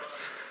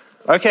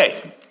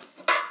Okay.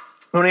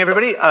 Morning,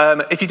 everybody.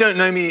 If you don't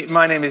know me,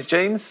 my name is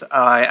James.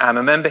 I am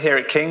a member here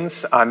at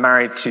King's. I'm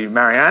married to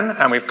Marianne,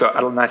 and we've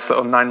got a nice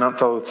little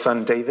 9-month-old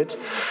son, David.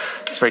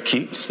 He's very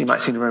cute. You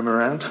might see him roam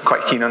around.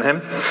 Quite keen on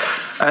him.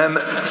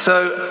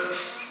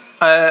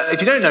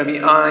 If you don't know me,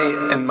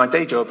 in my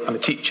day job, I'm a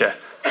teacher.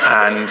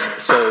 And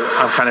so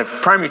I'm kind of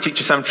primary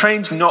teacher, so I'm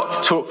trained not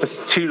to talk for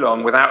too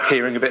long without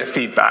hearing a bit of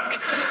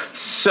feedback.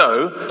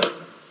 So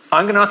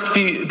I'm going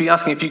to be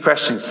asking a few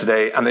questions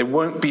today, and they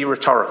won't be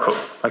rhetorical,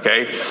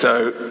 okay?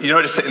 So you're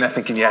not just sitting there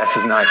thinking, yeah, this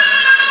is nice.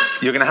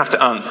 You're going to have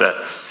to answer.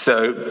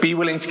 So be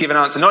willing to give an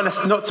answer,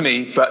 not to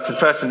me, but to the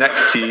person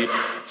next to you.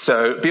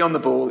 So be on the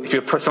ball. If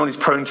you're someone who's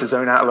prone to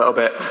zone out a little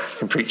bit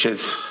in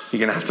preachers, you're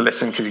going to have to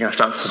listen because you're going to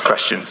have to answer some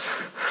questions.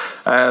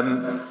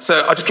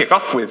 So I'll just kick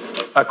off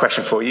with a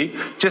question for you.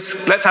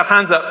 Just let's have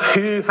hands up.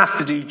 Who has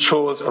to do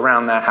chores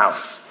around their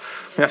house?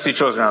 Who has to do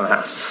chores around the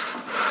house?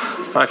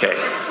 Okay.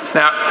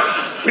 Now,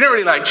 we don't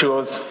really like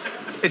chores.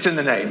 It's in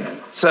the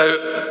name. So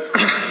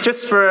I'm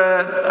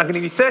going to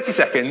give you 30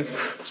 seconds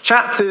to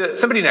chat to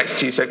somebody next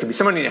to you. So it could be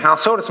someone in your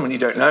household or someone you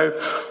don't know.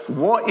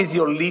 What is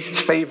your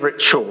least favourite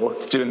chore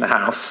to do in the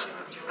house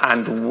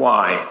and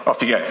why?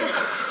 Off you go.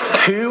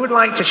 Who would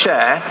like to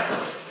share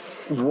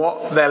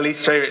what their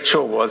least favourite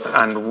chore was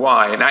and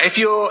why? Now, if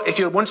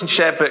you're wanting to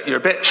share but you're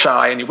a bit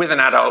shy and you're with an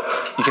adult,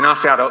 you can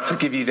ask the adult to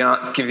give the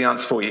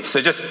answer for you.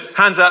 So just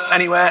hands up,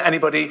 anywhere,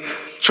 anybody.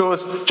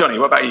 Chores. Johnny,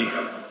 what about you?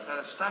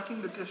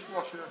 Stacking the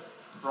dishwasher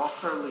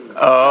properly.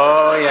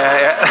 Oh,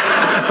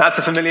 yeah. That's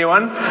a familiar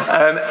one.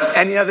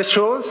 Any other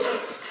chores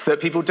that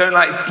people don't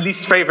like?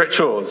 Least favourite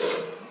chores?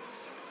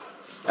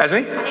 Esme?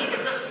 Hate the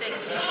dusting. You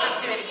just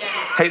have to do it again.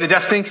 Hate the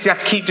dusting because you have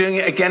to keep doing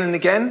it again and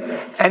again.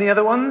 Any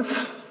other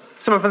ones?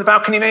 Someone from the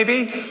balcony,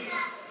 maybe?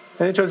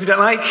 Any chores you don't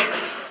like?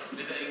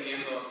 Visiting the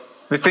in-laws.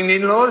 Visiting the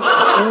in-laws?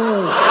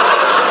 Ooh.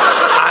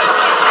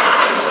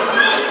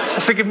 I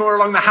figured more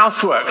along the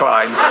housework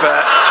lines,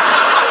 but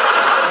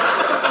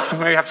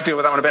maybe have to deal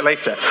with that one a bit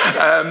later.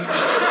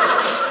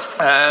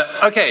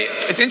 Okay,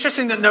 it's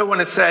interesting that no one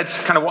has said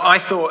kind of what I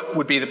thought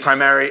would be the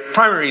primary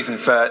reason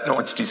for not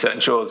wanting to do certain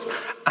chores,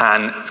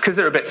 and it's because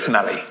they're a bit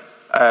smelly.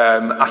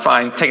 I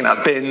find taking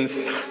out bins,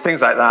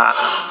 things like that,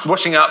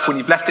 washing up when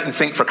you've left it in the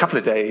sink for a couple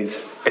of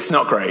days, it's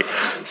not great.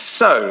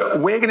 So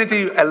we're going to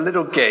do a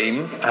little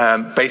game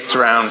based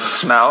around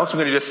smells. We're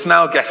going to do a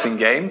smell guessing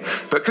game.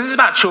 But because it's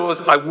about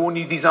chores, I warn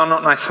you, these are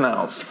not nice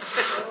smells.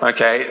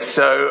 Okay,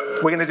 so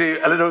we're going to do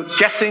a little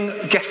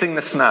guessing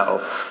the smell.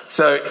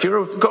 So if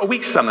you've got a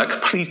weak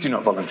stomach, please do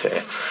not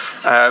volunteer.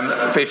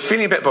 But if you're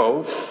feeling a bit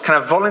bold, can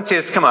have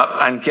volunteers come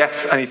up and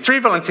guess. I need 3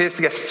 volunteers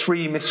to guess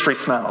 3 mystery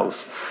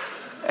smells.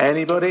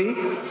 Anybody?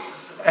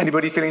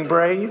 Anybody feeling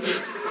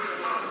brave?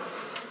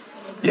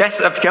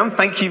 Yes, up you come.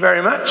 Thank you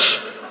very much.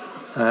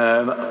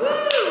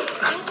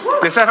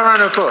 Let's have a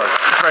round of applause.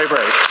 It's very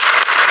brave.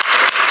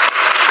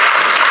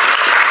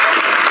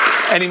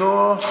 Any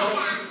more?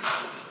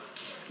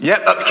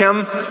 Yep, up you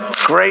come.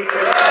 Great.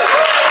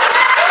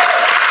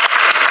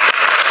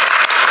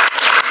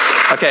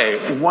 Okay,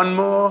 one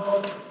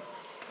more.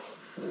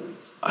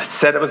 I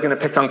said I was going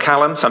to pick on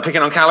Callum, so I'm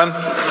picking on Callum.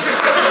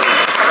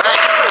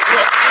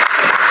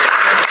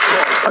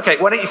 Okay,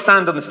 why don't you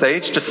stand on the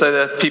stage just so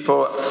that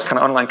people kind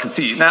of online can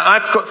see you. Now,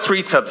 I've got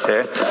 3 tubs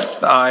here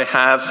that I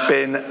have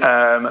been,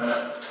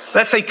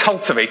 let's say,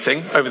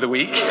 cultivating over the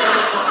week.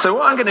 So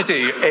what I'm going to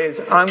do is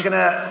I'm going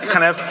to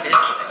kind of...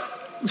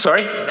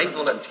 Sorry? They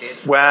volunteered.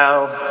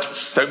 Well,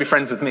 don't be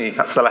friends with me.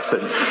 That's the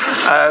lesson.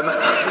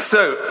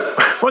 So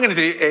what I'm going to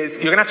do is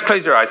you're going to have to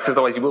close your eyes because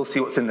otherwise you will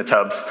see what's in the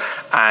tubs.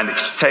 And if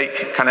you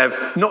take kind of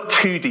not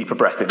too deep a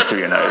breath in through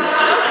your nose,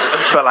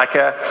 but like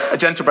a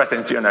gentle breath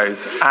into your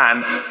nose,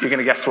 and you're going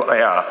to guess what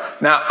they are.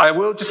 Now, I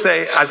will just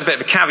say, as a bit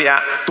of a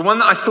caveat, the one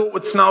that I thought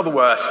would smell the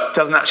worst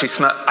doesn't actually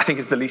smell, I think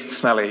is the least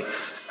smelly.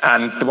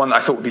 And the one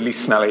that I thought would be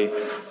least smelly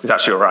is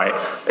actually all right.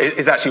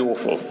 It's actually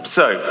awful.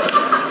 So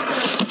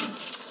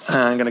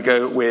I'm going to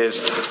go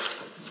with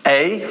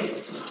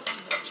A.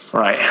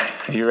 Right,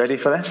 are you ready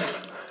for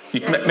this?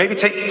 Maybe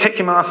take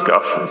your mask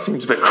off. It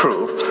seems a bit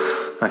cruel.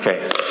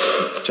 Okay,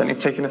 gently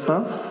taking a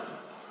smell.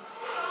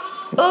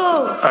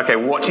 Oh! Okay,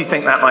 what do you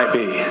think that might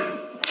be?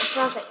 It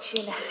smells like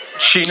tuna.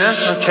 Tuna,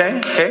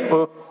 okay.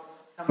 We'll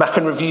come back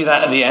and review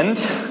that at the end.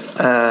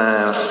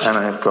 And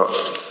I've got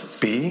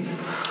B.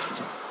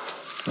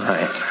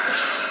 Right,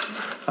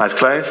 eyes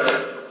closed.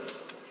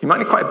 You might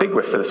need quite a big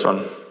whiff for this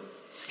one.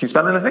 Can you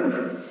smell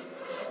anything?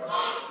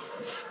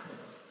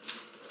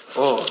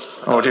 Oh,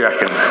 What do you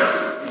reckon?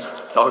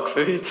 dog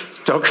food.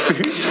 Dog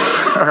food?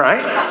 All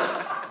right.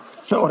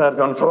 It's not what I'd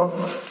gone for.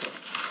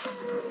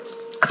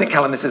 I think,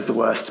 Callum, this is the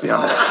worst, to be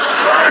honest.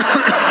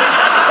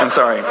 I'm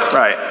sorry.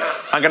 Right.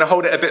 I'm going to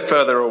hold it a bit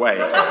further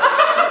away.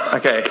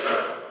 Okay.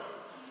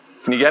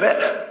 Can you get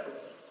it?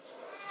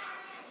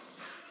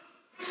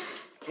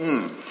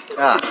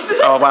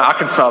 Oh, wow, I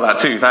can smell that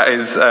too. That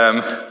is...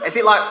 Is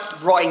it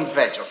like rotting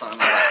veg or something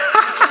like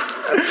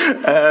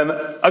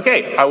that?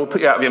 Okay, I will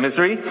put you out of your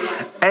misery.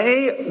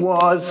 A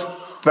was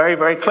Very,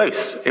 very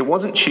close. It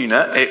wasn't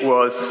tuna, it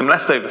was some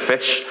leftover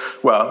fish.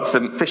 Well,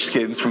 some fish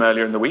skins from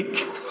earlier in the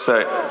week.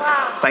 So,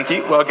 thank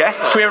you. Well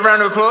guessed. Can we have a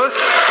round of applause?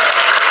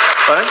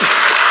 Well,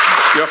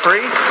 you're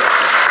free.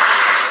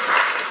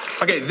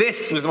 Okay,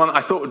 this was the one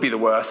I thought would be the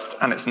worst,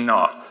 and it's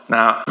not.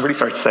 Now, I'm really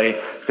sorry to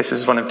say, this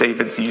is one of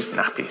David's used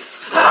nappies.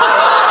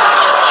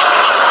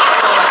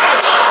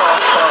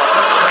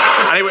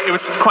 And it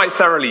was quite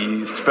thoroughly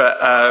used, but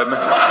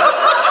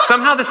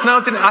somehow the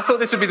smell didn't. I thought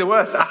this would be the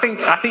worst. I think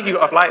you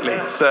got off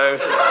lightly. So,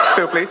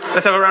 Phil, please,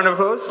 let's have a round of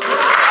applause.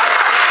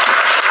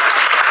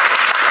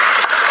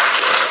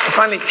 And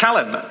finally,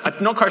 Callum,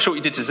 I'm not quite sure what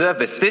you did to deserve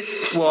this.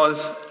 This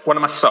was one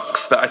of my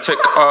socks that I took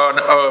on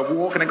a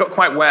walk, and it got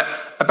quite wet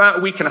about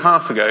a week and a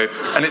half ago,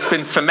 and it's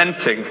been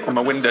fermenting on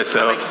my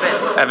windowsill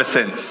ever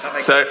since.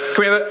 So, can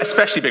we have an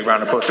especially big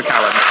round of applause for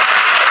Callum?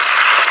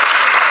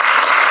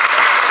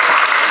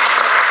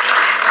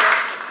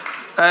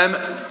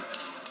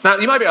 Now,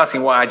 you might be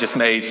asking why I just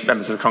made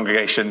members of the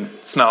congregation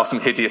smell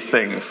some hideous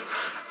things.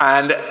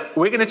 And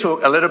we're going to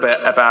talk a little bit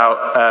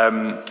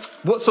about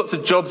what sorts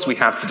of jobs we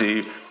have to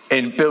do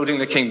in building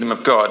the kingdom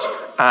of God,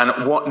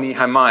 and what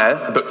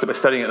Nehemiah, the book that we're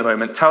studying at the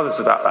moment, tells us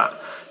about that.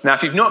 Now,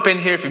 if you've not been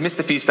here, if you've missed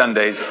a few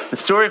Sundays, the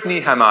story of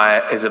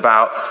Nehemiah is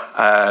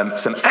about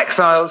some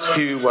exiles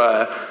who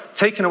were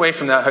taken away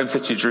from their home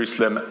city of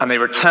Jerusalem, and they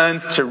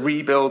returned to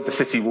rebuild the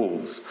city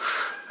walls.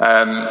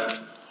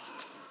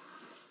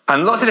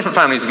 And lots of different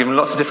families are given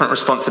lots of different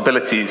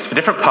responsibilities for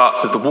different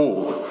parts of the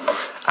wall.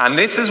 And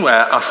this is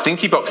where our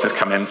stinky boxes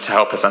come in to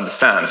help us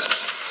understand.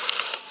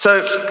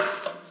 So,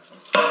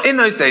 in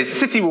those days, the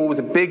city wall was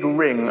a big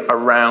ring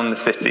around the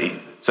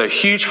city. So, a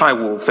huge high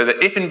wall, so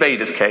that if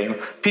invaders came,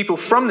 people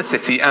from the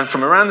city and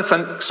from around the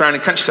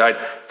surrounding countryside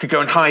could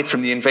go and hide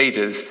from the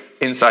invaders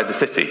inside the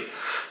city.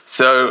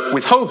 So,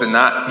 with holes in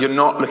that, you're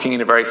not looking in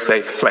a very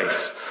safe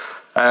place.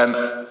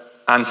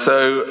 And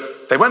so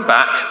they went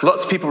back.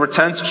 Lots of people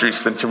returned to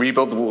Jerusalem to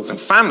rebuild the walls. And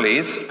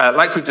families,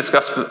 like we've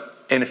discussed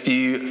in a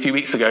few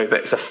weeks ago,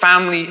 that it's a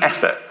family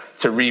effort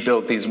to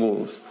rebuild these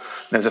walls.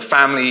 There's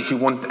families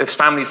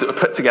that were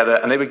put together,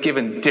 and they were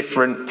given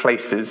different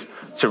places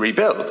to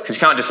rebuild. Because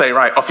you can't just say,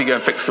 right, off you go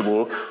and fix the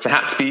wall. They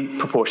had to be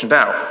proportioned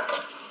out.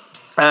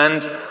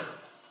 And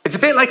it's a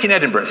bit like in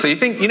Edinburgh. So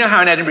you know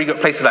how in Edinburgh you've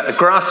got places like the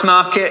Grass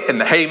Market and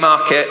the Hay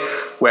Market,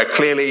 where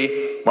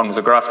clearly one was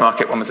a grass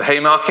market, one was a hay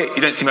market.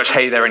 You don't see much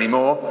hay there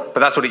anymore, but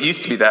that's what it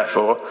used to be there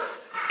for.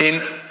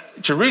 In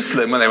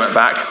Jerusalem, when they went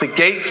back, the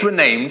gates were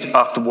named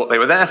after what they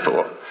were there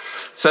for.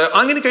 So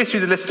I'm going to go through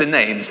the list of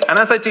names, and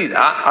as I do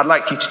that, I'd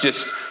like you to you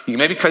can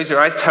maybe close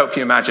your eyes to help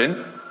you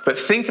imagine, but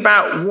think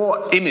about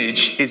what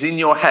image is in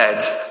your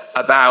head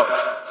about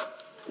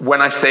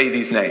when I say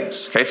these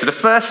names. Okay, so the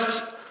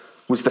first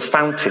was the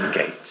Fountain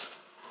Gate.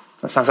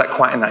 That sounds like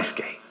quite a nice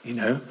gate, you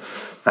know.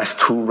 Nice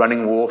cool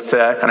running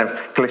water, kind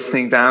of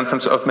glistening down,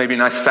 some sort of maybe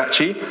nice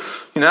statue.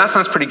 You know, that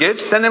sounds pretty good.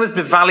 Then there was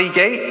the Valley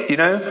Gate, you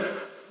know.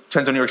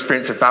 Depends on your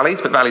experience of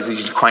valleys, but valleys are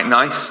usually quite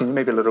nice. You know,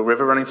 maybe a little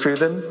river running through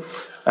them.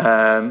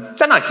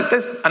 They're nice.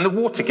 And the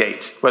Water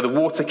Gate, where the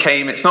water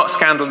came. It's not a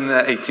scandal in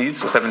the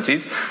 80s or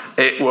 70s.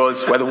 It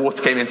was where the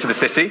water came into the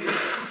city.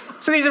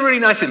 So these are really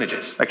nice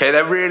images. Okay,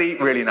 they're really,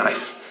 really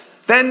nice.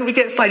 Then we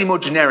get slightly more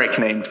generic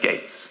named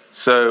gates.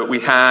 So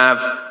we have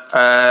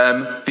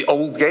the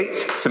Old Gate,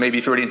 so maybe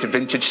if you're really into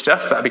vintage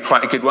stuff, that'd be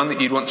quite a good one that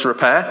you'd want to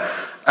repair.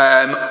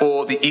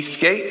 Or the East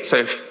Gate, so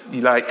if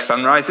you like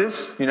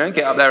sunrises, you know,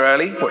 get up there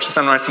early, watch the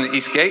sunrise from the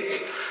East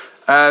Gate.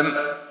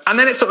 And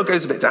then it sort of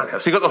goes a bit downhill.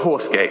 So you've got the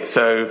Horse Gate,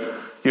 so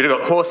you've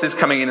got horses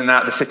coming in and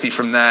out of the city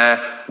from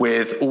there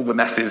with all the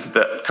messes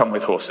that come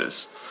with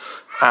horses.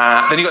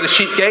 Then you've got the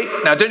Sheep Gate.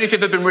 Now, I don't know if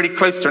you've ever been really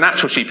close to an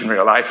actual sheep in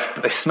real life,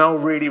 but they smell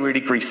really,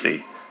 really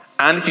greasy.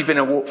 And if you've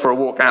been for a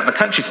walk out in the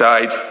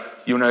countryside,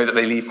 you'll know that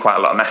they leave quite a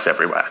lot of mess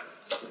everywhere.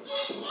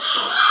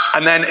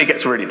 And then it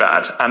gets really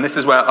bad. And this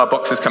is where our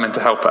boxes come in to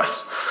help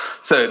us.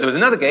 So there was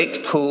another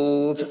gate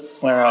called,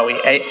 where are we?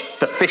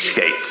 The Fish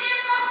Gate.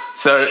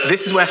 So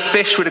this is where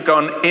fish would have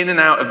gone in and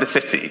out of the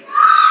city.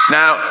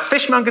 Now,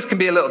 fishmongers can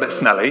be a little bit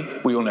smelly.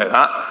 We all know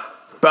that.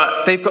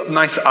 But they've got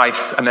nice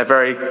ice and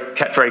they're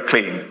kept very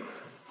clean.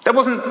 They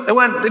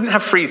didn't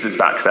have freezers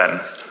back then.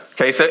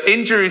 Okay, so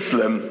in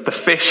Jerusalem, the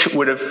fish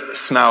would have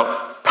smelled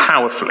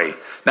powerfully.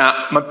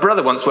 Now, my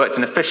brother once worked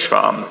in a fish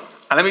farm,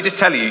 and let me just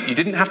tell you, you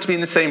didn't have to be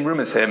in the same room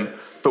as him,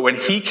 but when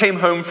he came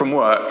home from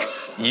work,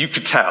 you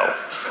could tell.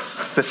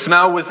 The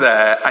smell was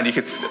there, and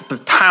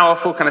the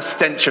powerful kind of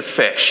stench of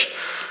fish.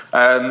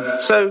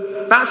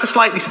 So that's a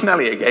slightly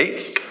smellier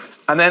gate.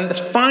 And then the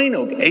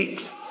final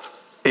gate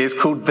is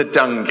called the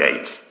Dung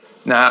Gate.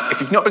 Now, if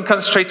you've not been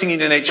concentrating in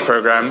your nature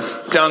programs,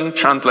 dung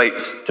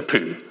translates to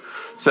poo.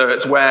 So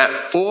it's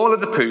where all of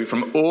the poo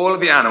from all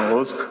of the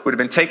animals would have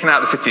been taken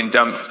out of the city and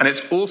dumped, and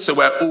it's also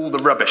where all the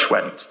rubbish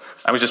went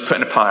and was just put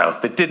in a pile.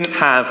 They didn't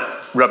have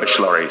rubbish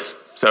lorries,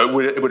 so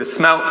it would have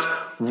smelt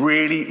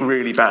really,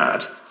 really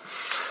bad.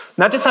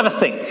 Now just have a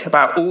think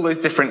about all those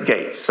different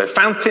gates. So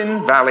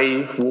fountain,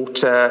 valley,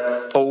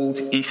 water, old,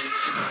 east,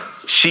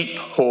 sheep,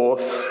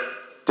 horse,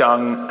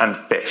 dung, and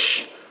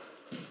fish.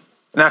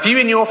 Now, if you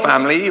in your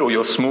family or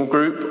your small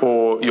group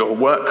or your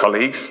work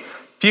colleagues,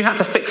 if you had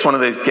to fix one of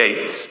those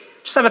gates,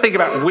 just have a think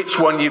about which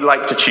one you'd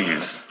like to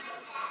choose.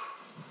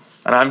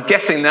 And I'm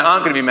guessing there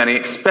aren't going to be many,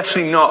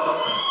 especially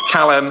not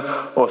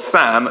Callum or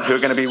Sam, who are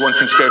going to be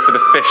wanting to go for the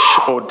fish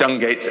or dung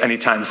gates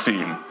anytime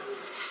soon.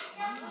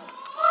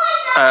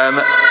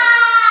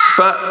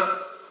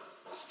 But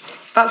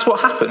that's what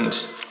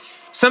happened.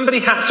 Somebody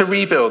had to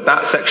rebuild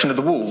that section of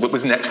the wall that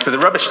was next to the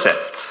rubbish tip.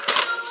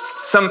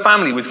 Some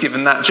family was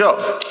given that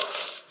job.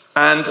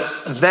 And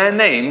their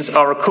names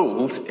are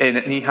recalled in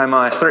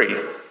Nehemiah 3.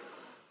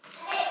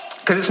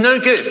 Because it's no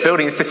good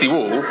building a city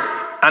wall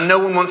and no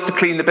one wants to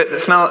clean the bit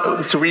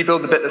to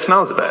rebuild the bit that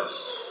smells a bit.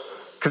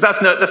 Because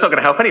that's not going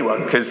to help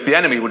anyone, because the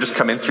enemy will just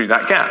come in through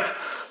that gap.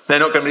 They're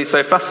not going to be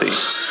so fussy.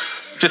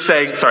 Just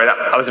saying, sorry,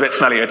 I was a bit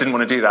smelly, I didn't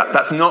want to do that.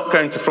 That's not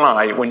going to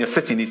fly when your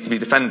city needs to be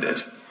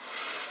defended.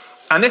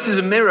 And this is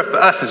a mirror for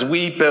us as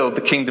we build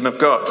the kingdom of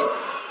God.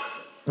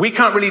 We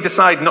can't really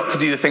decide not to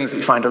do the things that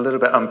we find a little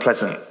bit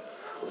unpleasant,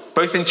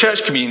 both in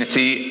church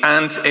community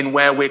and in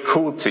where we're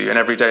called to in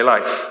everyday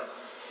life.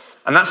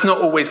 And that's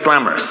not always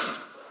glamorous.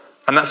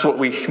 And that's what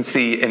we can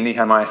see in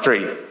Nehemiah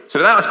 3. So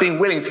without us being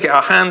willing to get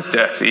our hands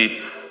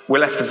dirty, we're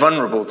left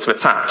vulnerable to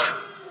attack.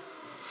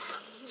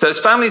 So there's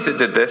families that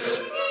did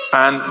this,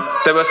 and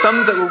there were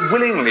some that were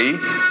willingly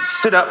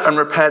stood up and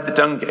repaired the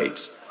dung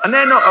gate. And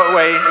they're not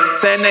away,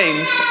 their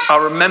names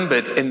are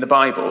remembered in the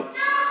Bible.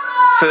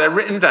 So they're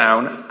written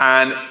down,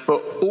 and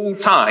for all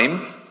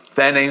time,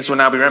 their names will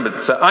now be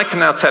remembered. So I can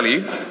now tell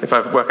you, if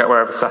I work out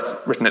where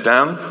I've written it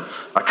down,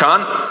 I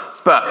can't,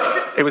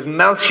 but it was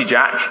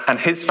Melchijak and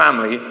his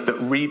family that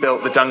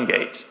rebuilt the dung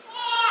gate.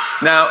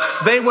 Now,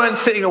 they weren't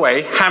sitting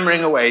away,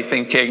 hammering away,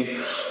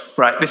 thinking,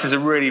 right, this is a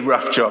really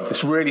rough job,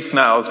 this really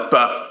smells,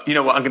 but you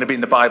know what, I'm going to be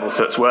in the Bible,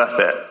 so it's worth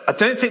it. I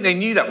don't think they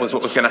knew that was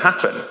what was going to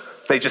happen.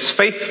 They just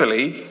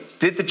faithfully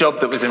did the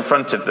job that was in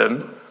front of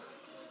them,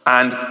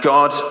 and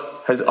God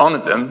has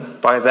honoured them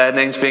by their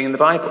names being in the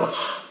Bible.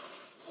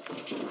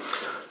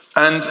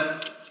 And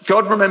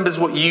God remembers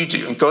what you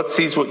do, and God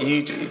sees what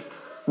you do.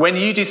 When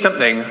you do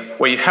something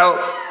where you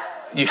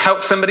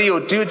help somebody or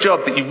do a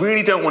job that you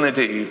really don't want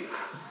to do,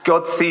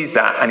 God sees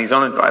that and he's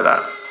honoured by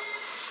that.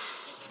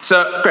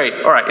 So, great,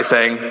 all right, you're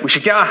saying we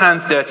should get our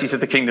hands dirty for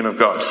the kingdom of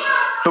God.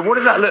 But what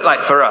does that look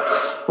like for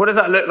us? What does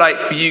that look like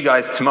for you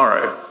guys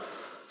tomorrow?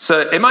 So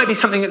it might be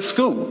something at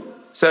school.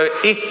 So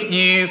if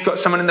you've got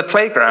someone in the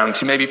playground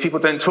who maybe people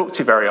don't talk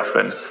to very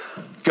often,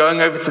 going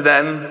over to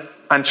them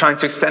and trying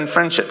to extend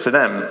friendship to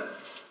them.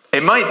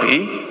 It might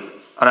be,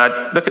 and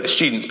I look at the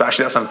students, but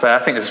actually that's unfair,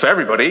 I think it's for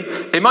everybody,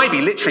 it might be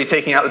literally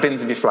taking out the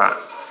bins of your flat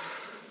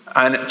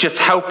and just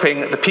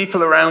helping the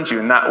people around you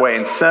in that way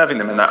and serving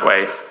them in that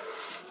way.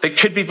 It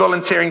could be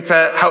volunteering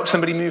to help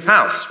somebody move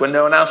house when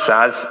no one else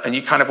has, and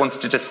you kind of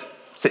wanted to just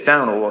sit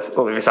down all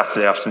of your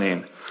Saturday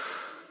afternoon.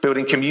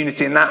 Building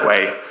community in that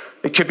way.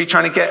 It could be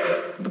trying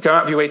to go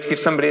out of your way to give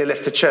somebody a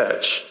lift to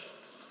church.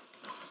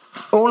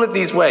 All of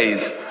these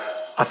ways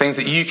are things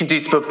that you can do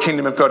to build the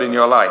kingdom of God in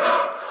your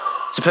life.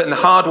 To put in the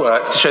hard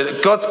work to show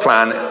that God's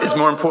plan is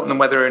more important than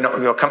whether or not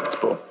you're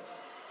comfortable.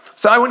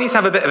 So I want you to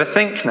have a bit of a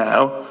think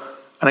now,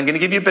 and I'm going to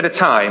give you a bit of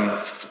time.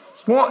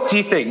 What do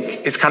you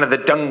think is kind of the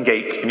dung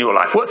gate in your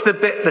life? What's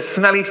the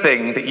smelly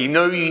thing that you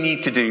know you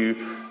need to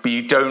do, but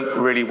you don't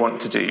really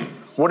want to do?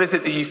 What is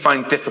it that you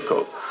find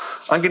difficult?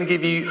 I'm going to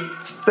give you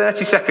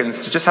 30 seconds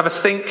to just have a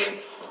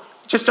think,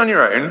 just on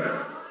your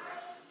own.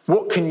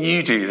 What can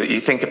you do that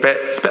you think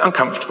it's a bit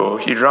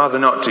uncomfortable, you'd rather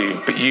not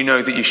do, but you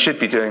know that you should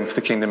be doing for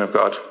the kingdom of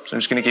God? So I'm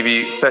just going to give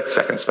you 30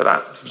 seconds for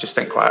that. You just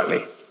think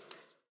quietly.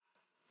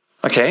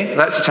 Okay,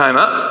 that's your time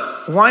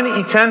up. Why don't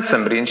you turn to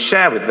somebody and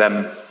share with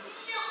them,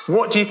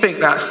 what do you think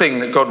that thing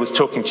that God was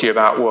talking to you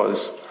about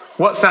was?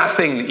 What's that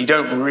thing that you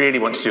don't really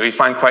want to do, or you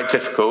find quite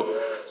difficult,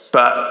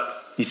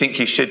 but you think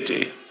you should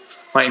do?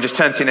 Why don't you just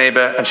turn to your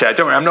neighbour and share?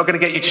 Don't worry, I'm not going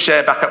to get you to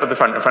share back up at the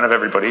front in front of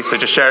everybody, so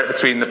just share it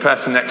between the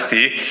person next to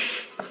you.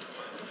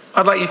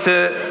 I'd like you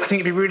to, I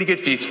think it'd be really good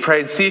for you to pray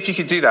and see if you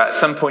could do that at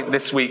some point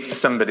this week for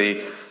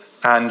somebody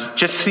and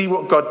just see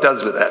what God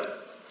does with it.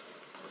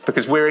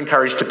 Because we're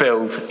encouraged to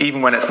build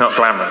even when it's not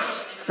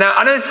glamorous. Now,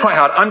 I know this is quite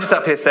hard. I'm just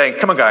up here saying,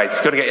 come on guys,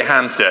 you've got to get your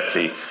hands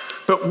dirty.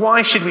 But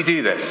why should we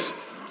do this?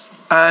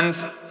 And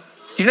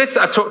you notice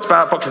that I've talked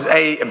about boxes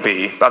A and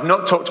B, but I've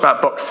not talked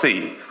about box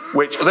C,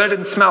 which, although it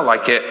didn't smell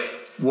like it,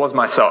 was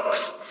my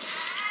socks.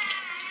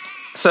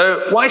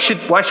 So why should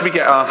we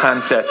get our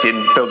hands dirty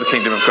and build the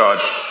kingdom of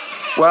God?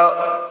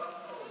 Well,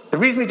 the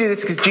reason we do this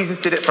is because Jesus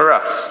did it for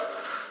us.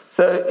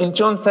 So in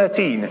John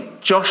 13,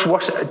 Jesus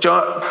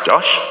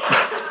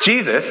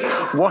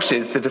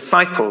washes the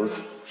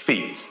disciples'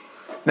 feet.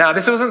 Now,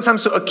 this wasn't some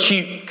sort of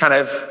cute kind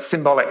of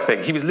symbolic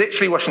thing. He was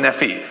literally washing their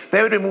feet.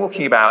 They would have been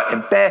walking about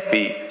in bare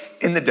feet,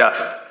 in the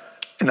dust,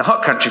 in the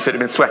hot country, so it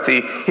would have been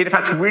sweaty. He'd have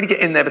had to really get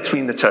in there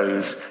between the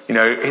toes. You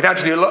know, he'd had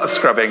to do a lot of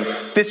scrubbing.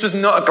 This was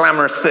not a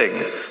glamorous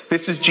thing.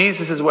 This was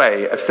Jesus'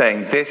 way of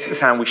saying, this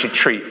is how we should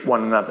treat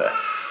one another.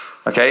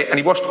 Okay, and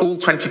he washed all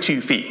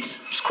 22 feet,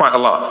 which is quite a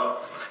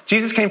lot.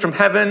 Jesus came from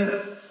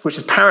heaven which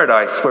is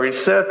paradise, where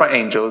he's served by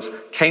angels,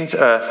 came to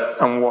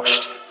earth and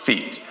washed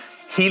feet.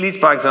 He leads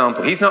by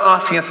example. He's not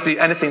asking us to do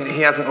anything that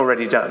he hasn't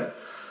already done.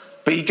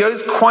 But he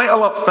goes quite a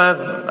lot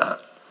further than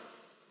that.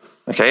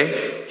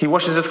 Okay? He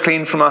washes us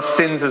clean from our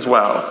sins as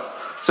well.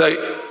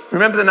 So,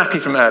 remember the nappy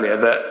from earlier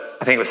that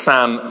I think it was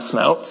Sam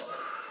smelt?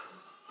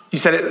 You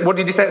said it, what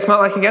did you say it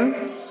smelled like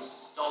again?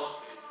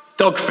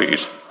 Dog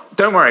food.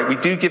 Don't worry, we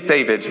do give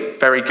David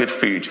very good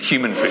food,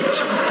 human food.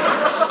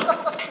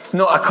 It's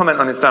not a comment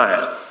on his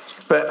diet.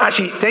 But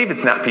actually,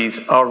 David's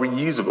nappies are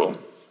reusable.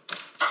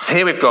 So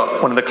here we've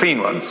got one of the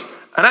clean ones.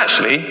 And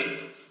actually,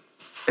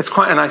 it's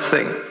quite a nice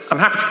thing. I'm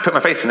happy to put my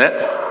face in it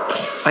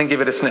and give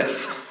it a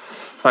sniff.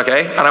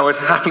 Okay? And I would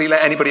happily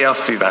let anybody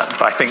else do that,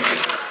 but I think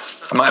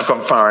I might have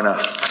gone far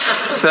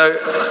enough. So,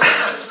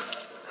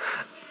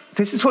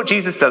 this is what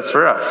Jesus does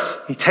for us.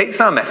 He takes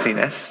our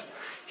messiness,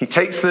 he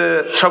takes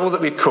the trouble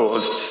that we've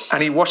caused,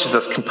 and he washes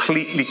us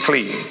completely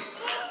clean.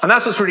 And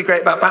that's what's really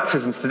great about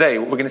baptisms today.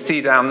 What we're going to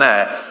see down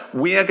there,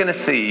 we are going to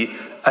see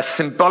a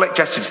symbolic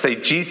gesture to say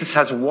Jesus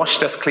has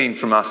washed us clean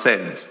from our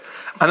sins.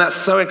 And that's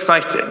so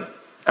exciting.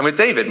 And with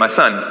David, my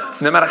son,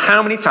 no matter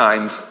how many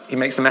times he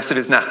makes a mess of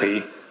his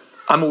nappy,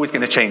 I'm always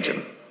going to change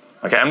him.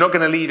 Okay, I'm not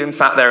going to leave him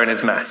sat there in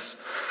his mess.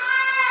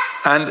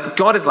 And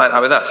God is like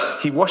that with us.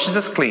 He washes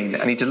us clean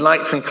and he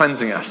delights in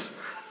cleansing us.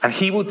 And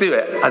he will do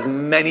it as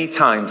many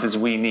times as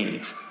we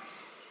need.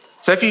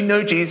 So if you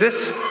know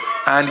Jesus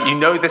and you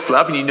know this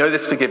love and you know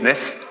this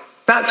forgiveness,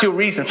 that's your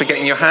reason for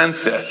getting your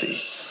hands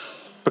dirty.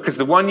 Because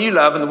the one you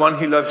love and the one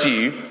who loved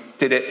you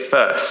did it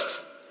first.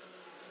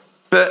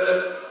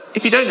 But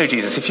if you don't know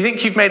Jesus, if you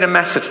think you've made a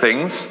mess of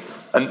things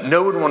and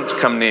no one wants to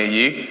come near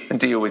you and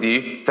deal with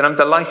you, then I'm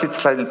delighted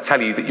to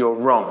tell you that you're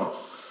wrong.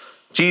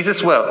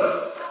 Jesus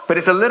will. But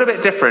it's a little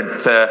bit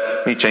different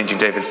to me changing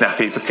David's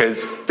nappy,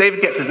 because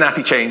David gets his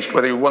nappy changed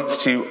whether he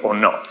wants to or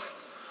not.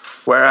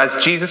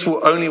 Whereas Jesus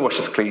will only wash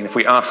us clean if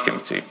we ask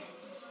him to.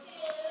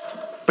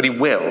 But he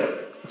will.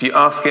 If you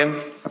ask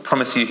him, I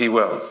promise you he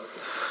will.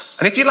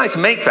 And if you'd like to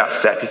make that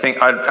step, you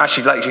think, I'd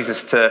actually like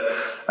Jesus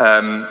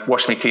to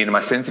wash me clean of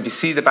my sins. If you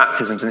see the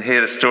baptisms and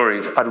hear the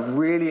stories, I'd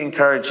really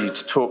encourage you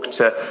to talk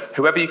to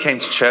whoever you came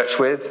to church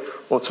with,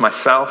 or to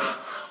myself,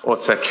 or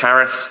to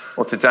Karis,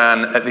 or to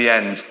Dan at the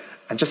end,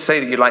 and just say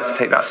that you'd like to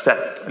take that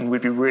step, and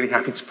we'd be really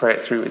happy to pray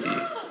it through with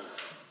you.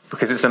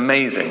 Because it's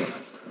amazing.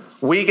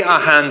 We get our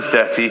hands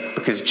dirty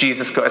because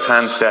Jesus got his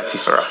hands dirty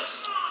for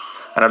us.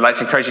 And I'd like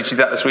to encourage you to do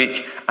that this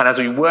week. And as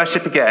we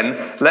worship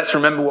again, let's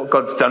remember what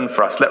God's done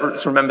for us.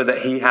 Let's remember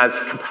that he has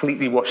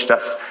completely washed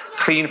us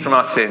clean from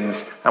our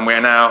sins. And we are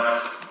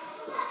now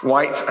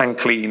white and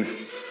clean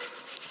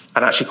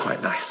and actually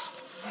quite nice.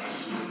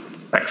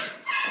 Thanks.